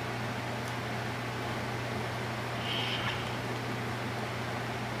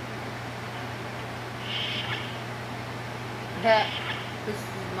 This is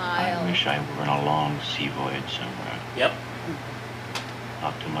my... I wish I were on a long sea voyage somewhere. Yep.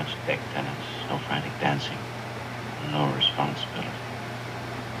 Not too much deck tennis, no frantic dancing, no responsibility.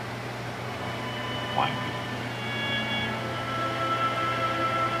 Why?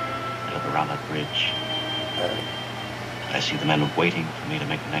 I look around that bridge. I see the men waiting for me to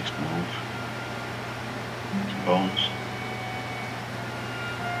make the next move. Bones,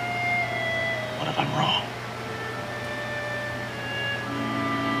 what if I'm wrong?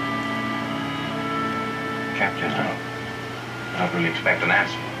 Captain, I don't really expect an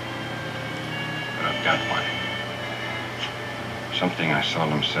answer. But I've got one. Something I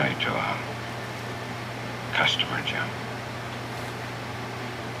seldom say to a customer, Jim.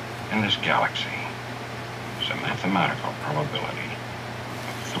 In this galaxy, there's a mathematical probability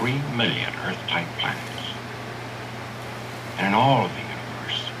of 3 million Earth-type planets. And in all of the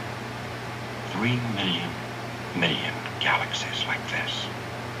universe, 3 million galaxies like this.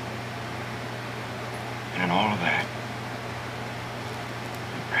 And in all of that,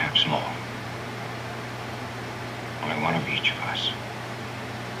 and perhaps more, only one of each of us.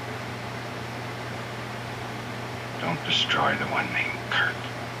 Don't destroy the one named Kirk.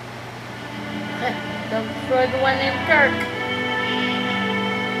 Don't destroy the one named Kirk.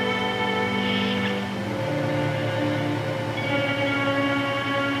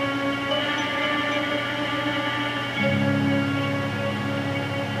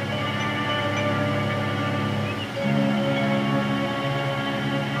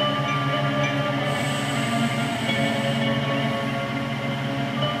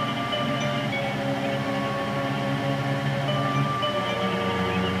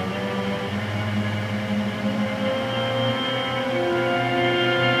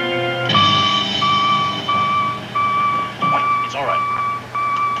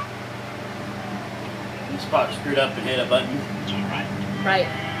 Spock screwed up and hit a button. It's all right. Right.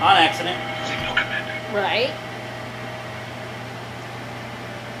 On accident. Signal, Commander. Right.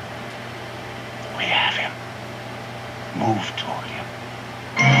 We have him. Move toward him.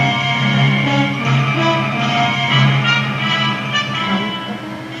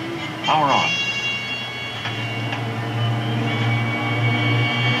 Power on.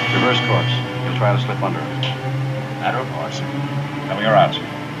 Reverse course. You'll try to slip under it. Matter of course. Tell me your answer.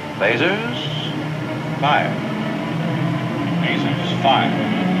 Lasers. Fire. Lasers, fire.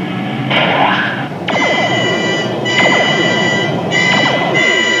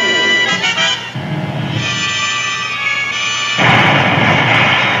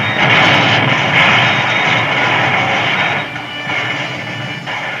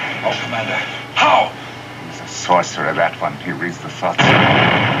 Oh, Commander. How? He's a sorcerer, that one. He reads the thoughts.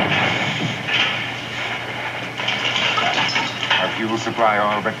 Our fuel supply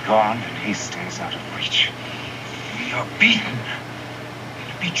all but gone, and he stays out of reach. We are beaten.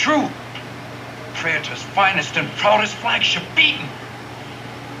 To be true. Praetor's finest and proudest flagship beaten.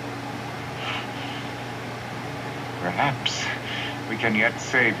 Perhaps we can yet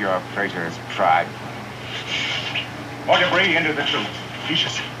save your praetor's pride. More debris into the tubes.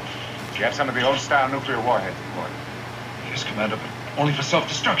 Keisha's. Do you have some of the old-style nuclear warheads aboard? Yes, Commander, but only for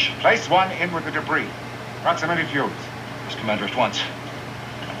self-destruction. Place one in with the debris. Proximity fuse. Yes, Commander, at once.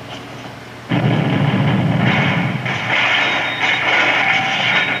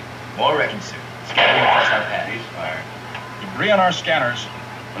 More reckon, sir. Scanning across our path. Fire. Debris on our scanners.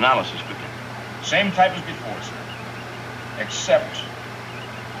 Analysis, quickly. Same type as before, sir. Except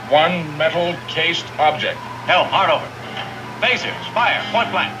one metal-cased object. Helm, hard over. Phasers, fire.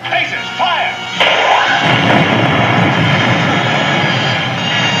 Point blank. Phasers, fire!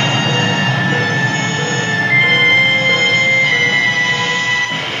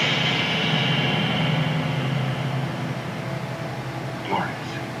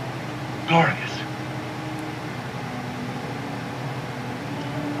 Glorious.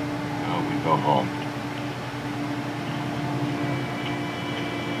 Now we go home.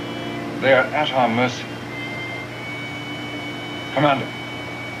 They are at our mercy. Commander.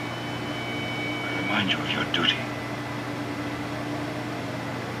 I remind you of your duty.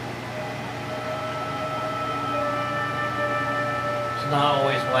 It's not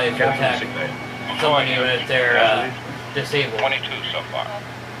always wise to Captain, attack sick bay. somebody if they're disabled. 22 so far.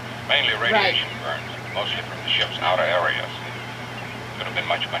 Mainly radiation burns, mostly from the ship's outer areas. Could have been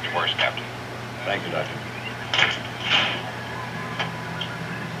much, much worse, Captain. Thank you, Doctor.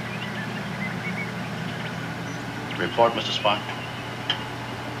 Report, Mr. Spock.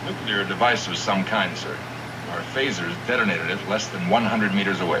 Nuclear device of some kind, sir. Our phasers detonated it less than 100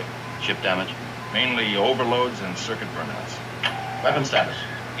 meters away. Ship damage? Mainly overloads and circuit burnouts. Weapon status?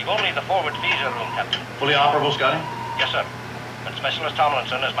 We've only the forward phaser room, Captain. Fully operable, Scotty? Yes, sir. But Specialist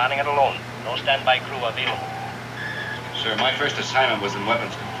Tomlinson is manning it alone. No standby crew available. Sir, my first assignment was in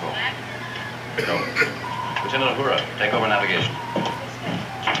weapons control. Go. Lieutenant Uhura, take over navigation.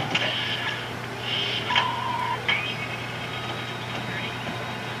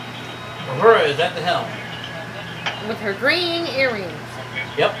 Uhura is at the helm. With her green earrings.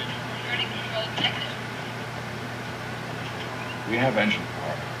 Yep. We have engine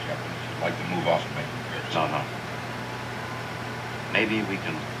power, Captain, if you'd like to move off and make repairs. No, no. Maybe we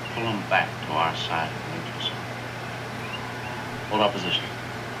can pull them back to our side of the neutral zone. Hold our position.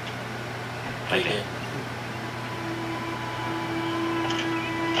 Right there.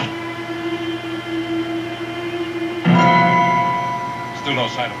 Still no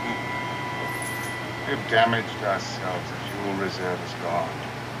sign of movement. We've damaged ourselves. The fuel reserve is gone.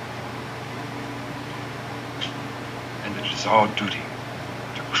 And it is our duty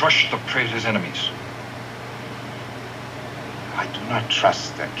to crush the Praetor's enemies. I do not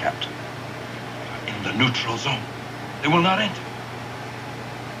trust that, Captain. In the neutral zone. They will not enter.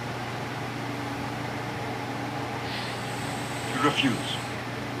 If you refuse,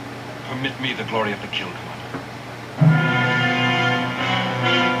 permit me the glory of the kill, Commander.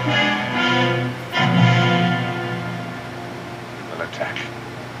 We will attack.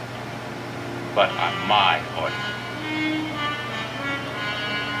 But on my order.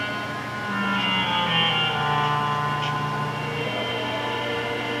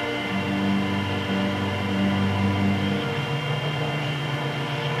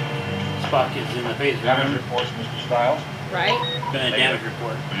 Spock is in the phaser. Damage reports, Mr. Stiles. Right? Been a damage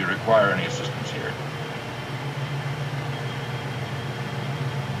report. Will you require any assistance here?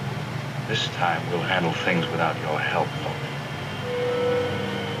 This time we'll handle things without your help, Vulcan.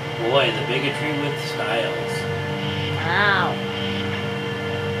 Boy, the bigotry with Styles. Wow.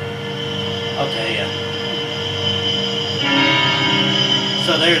 I'll tell ya.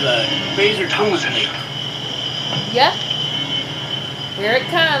 So there's a phaser cruise leak. Yep. Here it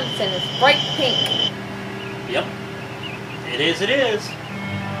comes, and it's bright pink. Yep. It is, it is.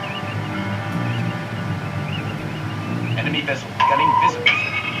 Enemy vessel becoming visible.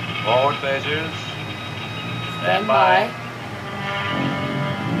 Forward phasers. Stand by.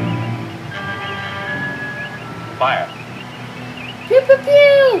 Fire. Pew pew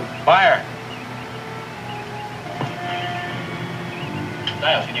pew! Fire.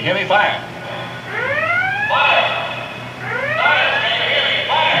 Stiles, can you hear me? Fire. Fire. Stiles, can you hear me?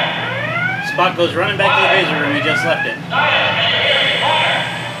 Fire. Spock goes running back to the phaser room. He just left it. Stiles, can you hear me? Fire.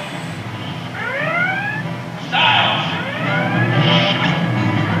 Stiles.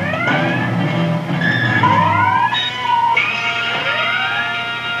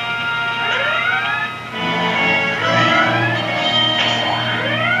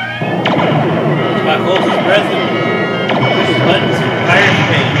 Spock holds his breath and pushes buttons and fires the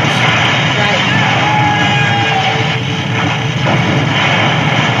phasers. Right.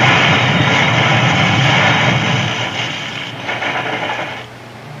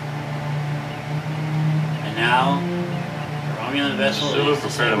 And now, the Romulan vessel Zulu, is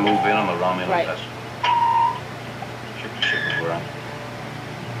prepare to move in on the Romulan Right. vessel. Ship to ship as we're on.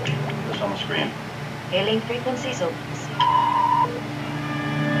 This on the screen. Hailing frequencies open.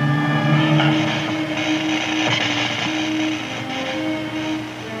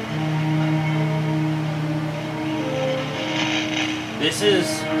 This is...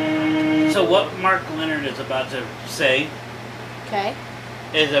 So what Mark Leonard is about to say Okay.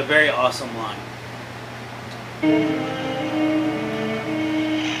 is a very awesome line.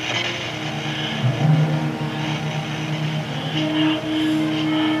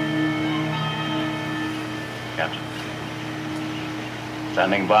 Captain.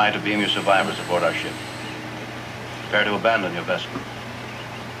 Standing by to beam your survivors aboard our ship. Prepare to abandon your vessel.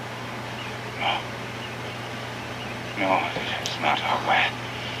 No, it's not our way.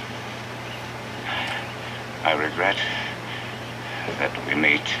 I regret that we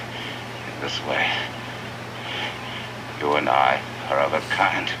meet in this way. You and I are of a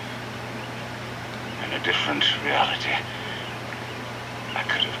kind. In a different reality. I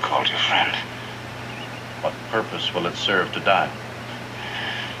could have called you friend. What purpose will it serve to die?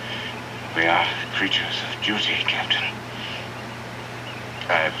 We are creatures of duty, Captain.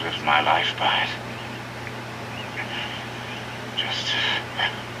 I've lived my life by it. Just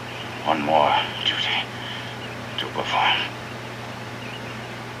one more duty to perform.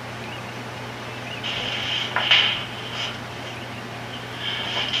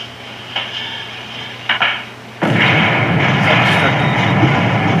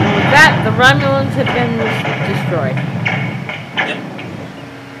 And with that, the Romulans have been destroyed. Yep.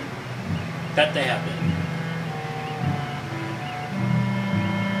 That they have been.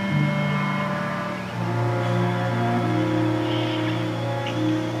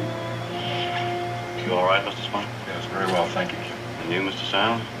 You all right, Mr. Spock? Yes, very well, thank you. And you, Mr.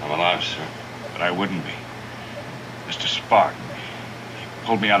 Sound? I'm alive, sir. But I wouldn't be. Mr. Spock, he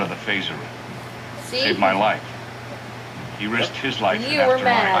pulled me out of the phaser room. See? Saved my life. He risked his life You in were after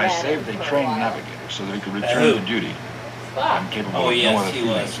mad I at saved him the for a trained while. navigator so that he could who? return to duty. Spock. I'm capable of yes, no other he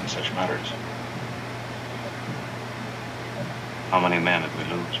feelings was. in such matters. How many men did we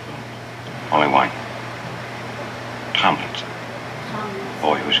lose, Boone? Only one. Tomlinson.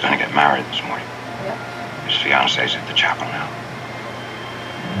 Boy, who was going to get married this morning. Yep. His fiancee's at the chapel now.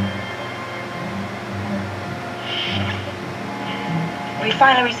 We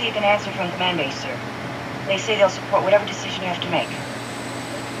finally received an answer from Command Base, sir. They say they'll support whatever decision you have to make.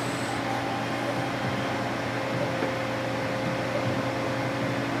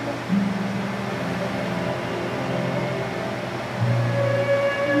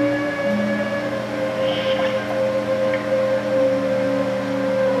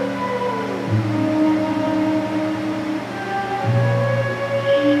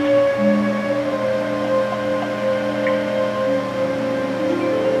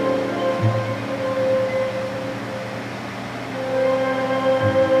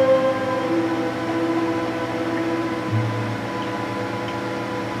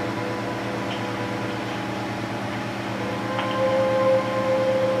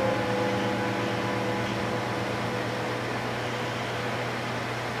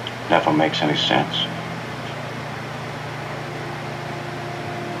 Never makes any sense.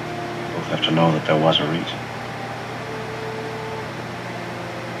 You both have to know that there was a reason.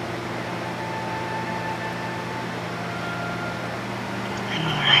 I'm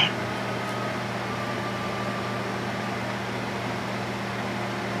all right.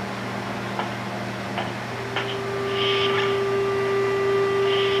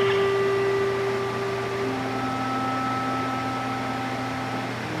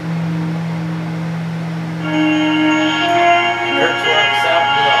 Kirk walks out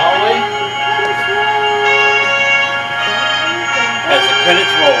into the hallway as the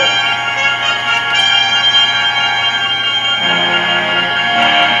credits roll.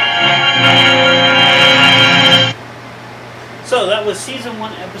 So that was season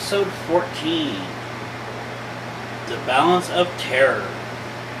 1, episode 14. The Balance of Terror.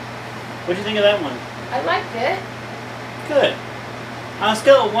 What do you think of that one? I liked it. Good. On a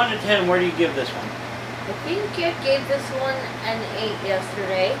scale of 1 to 10, where do you give this one? I think you gave this one an 8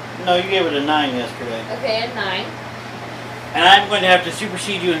 yesterday. No, you gave it a 9 yesterday. Okay, a 9. And I'm going to have to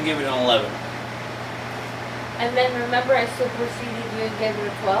supersede you and give it an 11. And then remember I superseded you and gave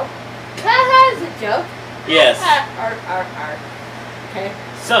it a 12? Haha, it's a joke. Yes. Arr, arr, arr. Okay.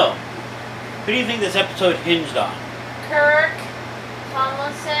 So, who do you think this episode hinged on? Kirk,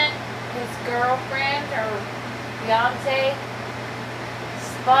 Tomlinson, his girlfriend or fiance,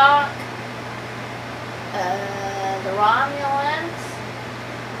 Spock, the Romulans,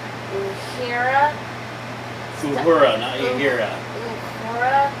 Uhura, not Uhura.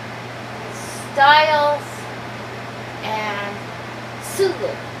 Uhura, Styles, and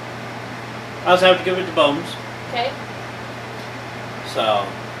Sulu. I also have to give it to Bones. Okay? So,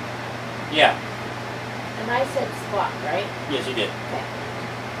 yeah. And I said Spock, right? Yes, you did. Okay.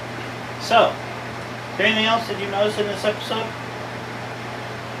 So, is there anything else that you noticed in this episode?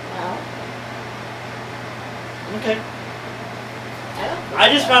 No. Okay. I don't think I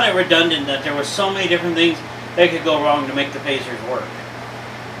just so. found it redundant that there were so many different things that could go wrong to make the phasers work.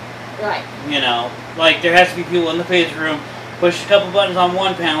 Right. You know, like there has to be people in the phaser room, push a couple buttons on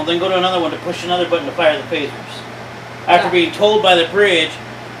one panel, then go to another one to push another button to fire the phasers. After Yeah. being told by the bridge,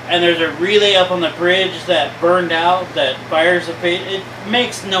 and there's a relay up on the bridge that burned out that fires the phaser, it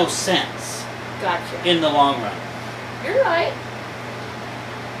makes no sense Gotcha. in the long run. You're right.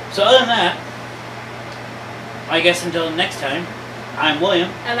 So other than that, I guess until next time, I'm William,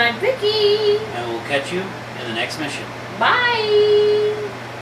 And I'm Vicky. and we'll catch you in the next mission. Bye.